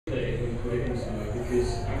you know, because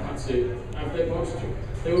I had to have their bod strokes.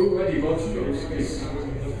 They were already bod strokes, because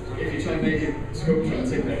if you try and make a sculpture on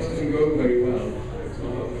Tipex, it doesn't go very well.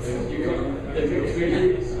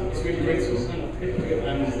 It's really brittle.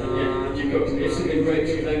 And if something breaks,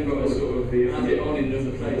 you've then got to sort of add it on in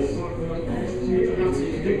another place. You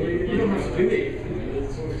don't have to do it.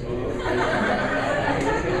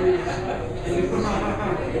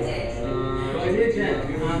 But I did, yeah.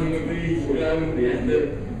 And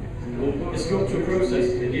the sculptural process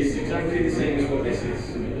is exactly the same as what this is.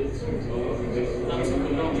 That took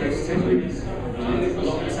a lot less time, a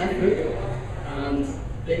lot less effort, and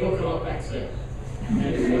they look a lot better.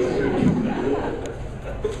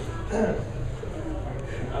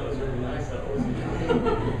 That was really nice, that wasn't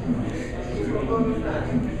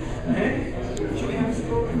it? Should we have a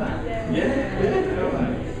score of that? Yeah.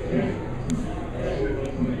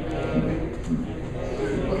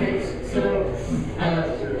 Okay, so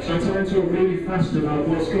I'm trying to talk really fast about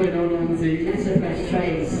what's going on the SFS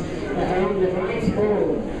trains that are on the right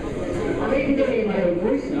board. I'm even doing my own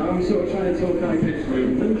voice now, I'm sort of trying to talk high-pitched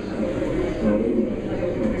movements.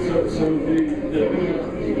 So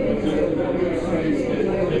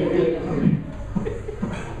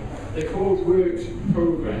they're called works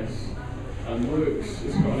progress, and works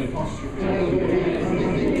has got an apostrophe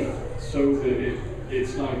so that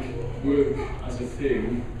it's like work as a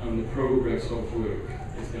thing and the progress of work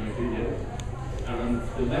is the idea. And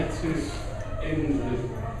the letters in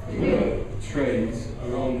the trays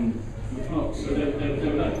are on the top, so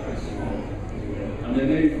they're letters. And they're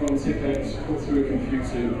made from Tipex, put through a computer,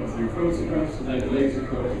 through photographs, and then laser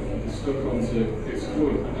cut and stuck onto its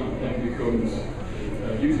wood, and that then becomes a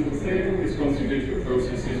usable thing. It's gone through digital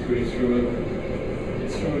processes, but it's from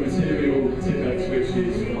a material Tipex which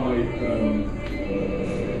is quite.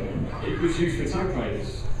 It was used for typewriters.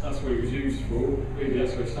 That's what it was used for. Really,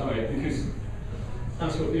 that's where it started, because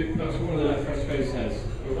that's what one of the press trays says.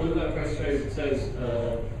 One of the press trays says,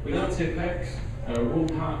 without Tipex,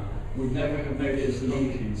 Woolhat would never have made it as the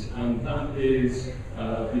monkeys, and that is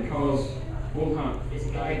because Woolhat is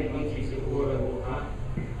a guy in the monkeys that wore a Woolhat,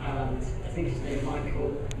 and I think his name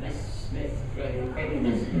Michael Smith,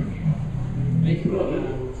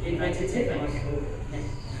 invented Tipex.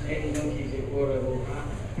 The monkeys that wore a Woolhat.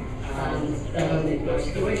 And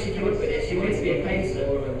the way she came up with it, she wanted to be a painter,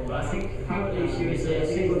 but I think apparently she was a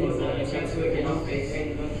single mother and she had to work in an office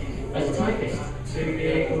as a typist to be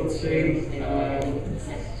able to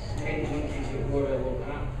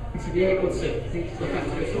be able to look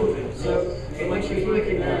after her children. So when she was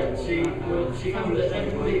working there, she found that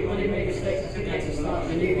everybody, when they made mistakes, I think they had to start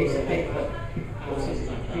with a new piece of paper or something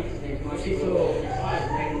like that. She thought,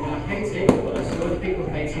 painting, so other people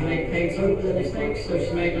painting, they paint over the mistakes, so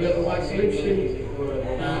she made a little white solution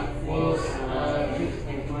that was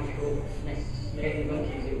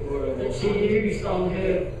that she used on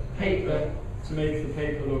her paper to make the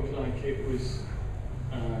paper look like it was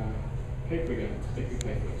paper again, liquid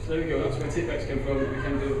paper. So there we go, that's where Tipex came from, it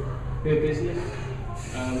became her business.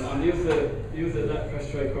 And the other that press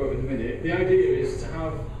tray quote in a minute, the idea is to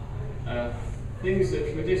have things that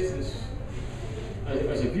from a distance,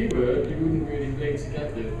 as a viewer, you wouldn't really link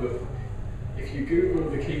together, but if you Google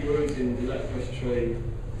the keywords in the let press tray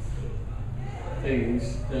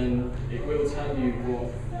things, then it will tell you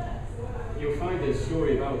what, you'll find a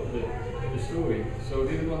story about the story. So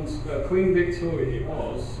the other ones, Queen Victoria, it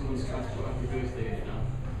was, someone's trying to put happy birthday in it now.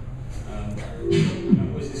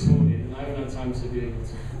 That was this morning, and I haven't had time to be able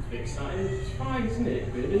to be excited. It's fine, isn't it,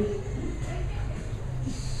 really?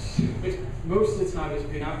 Most of the time it's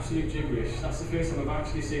been absolute gibberish. That's the first time I've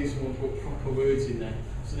actually seen someone put proper words in there.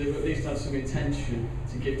 So they've at least had some intention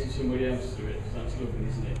to give to somebody else through it. So that's lovely,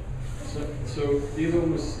 isn't it? So the other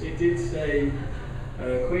one was, it did say,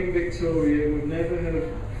 Queen Victoria would never have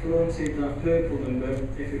flaunted that purple number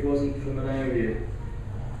if it wasn't for malaria.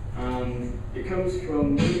 And it comes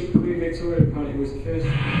from Queen Victoria apparently was the first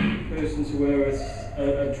person to wear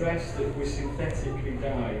a dress that was synthetically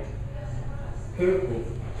dyed purple.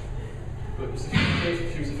 But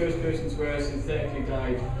she was the first person to wear a synthetically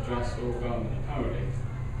dyed dress or garment, apparently.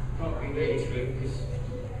 Can't be really true because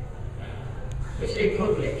it's in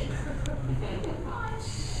public.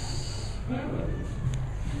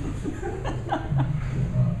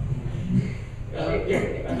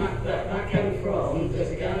 And that came from,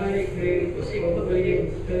 there's a guy who was called William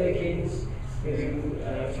Perkins who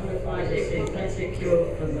trying to find a synthetic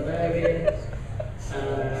cure for malaria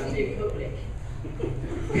in public.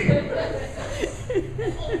 I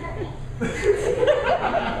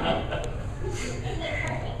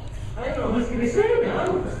don't know what I was going to say now.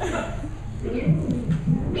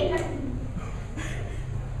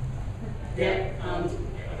 Yeah, and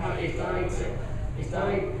apparently his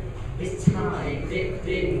tie dipped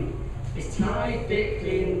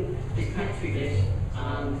in his petri dish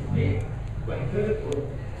and it went purple.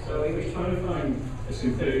 So he was trying to find a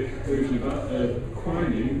synthetic version of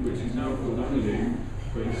quinine, which is now called aniline,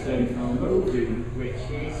 but instead he found bovine, which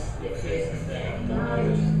is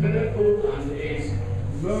purple and is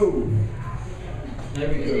mauve. There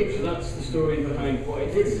we go. So that's the story behind what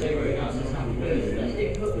it did say right now.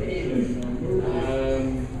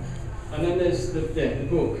 And then there's the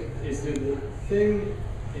book is the thing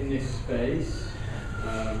in this space,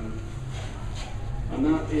 and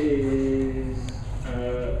that is a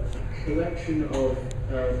collection of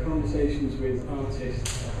conversations with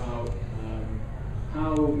artists about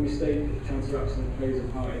how mistake, chance of accident plays a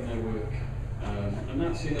part in their work, and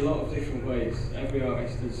that's in a lot of different ways. Every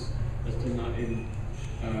artist has done that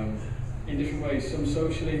in different ways. Some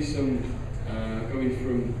socially, some going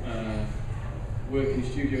from working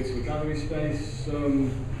studio to a gallery space,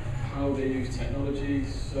 some how they use technology,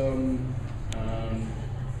 some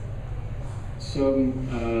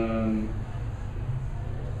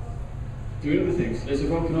doing other things. There's a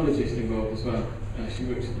volcanologist involved as well. She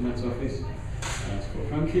works at the Met Office. It's called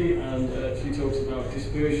Frankie, and she talks about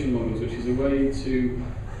dispersion models, which is a way to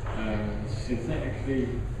digitally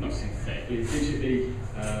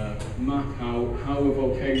map how a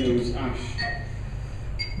volcano's ash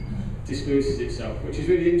disperses itself, which is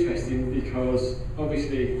really interesting because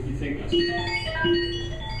obviously you think that's a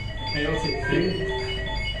chaotic thing,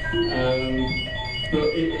 but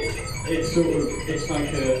it's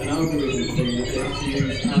like an algorithm thing that they have to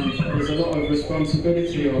use, and there's a lot of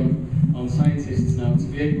responsibility on scientists now to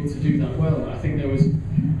be able to do that well. I think there was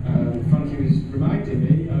Frankie was reminding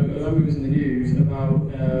me, although it was in the news,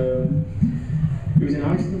 about it was in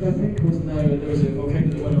Iceland, I think, wasn't there? There was a volcano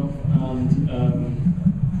that went off, and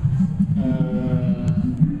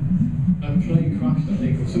a plane crashed, I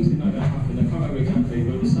think, or something like that happened. I can't remember exactly,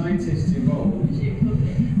 but the scientists involved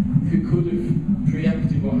who could have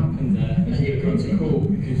preempted what happened there had gone to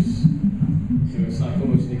court because it's like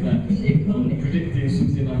almost neglect, predicting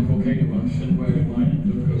something like volcano ash and where it might end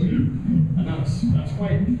up going. And that's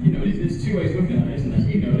quite, there's two ways of looking at it, isn't there?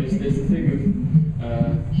 There's the thing of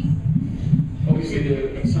obviously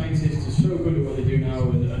the scientists are so good at what they do now,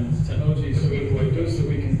 and technology is so good at what it does that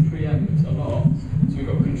we can preempt a lot, so we've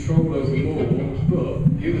got control over more,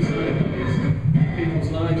 but the other side of that is people's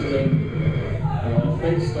lives are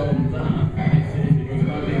based on that. If it goes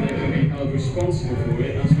badly, they can be held responsible for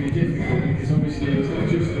it. That's really difficult because obviously it's not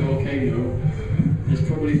just the volcano, there's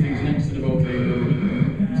probably things next to the volcano.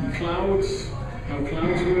 Clouds, how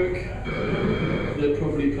clouds work, they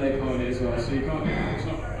probably play a part in it as well. So you can't, I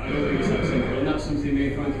don't think it's that simple, and that's something me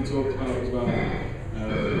and Frankie talked about as well.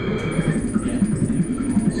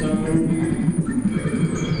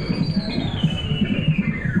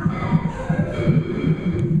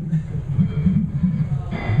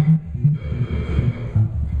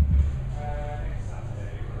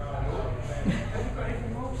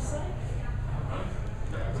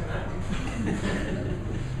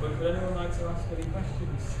 Would anyone like to ask any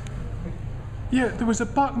questions? Yeah, there was a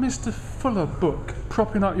Buckminster Fuller book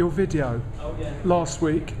propping up your video last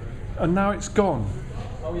week, and now it's gone.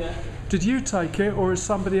 Oh yeah. Did you take it, or has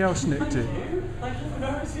somebody else nicked it? Thank you for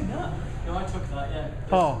noticing that. No, I took that, yeah.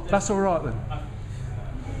 That's all right then. I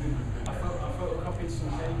photocopied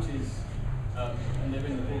some pages, and they're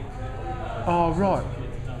in the book. Oh, right.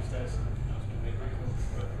 Downstairs.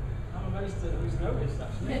 I'm amazed that it was noticed,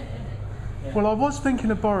 actually. Yeah. Well, I was thinking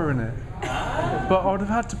of borrowing it, but I'd have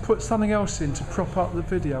had to put something else in to prop up the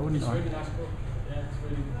video, wouldn't I? It's a really nice book. Yeah, it's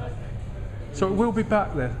really nice. So it will be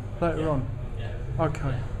back there later on? Yeah.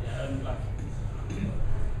 Okay.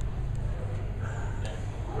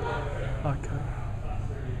 Okay.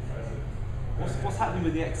 What's happening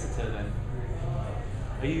with the Exeter then?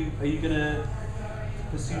 Are you going to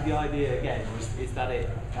pursue the idea again, or is that it?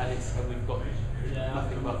 And we've got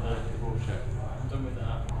nothing but the brochure. I'm done with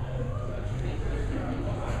that.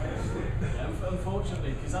 Yeah,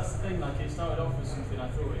 unfortunately, because that's the thing. Like it started off as something I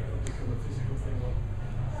thought it could become a physical thing, but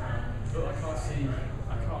I can't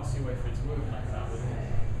see a way for it to work like that.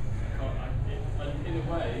 And in a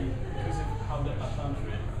way, because of how little I planned for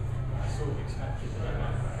it, I sort of expected that it might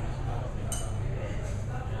happen.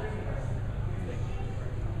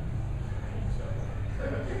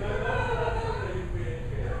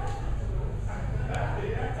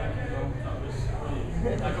 I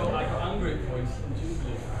got angry at points and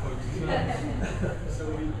jubilant points as well. So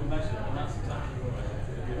we measured, and that's exactly what I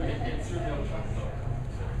did. It's really on track though.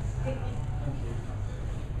 So, thank you.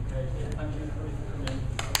 Okay, thank you.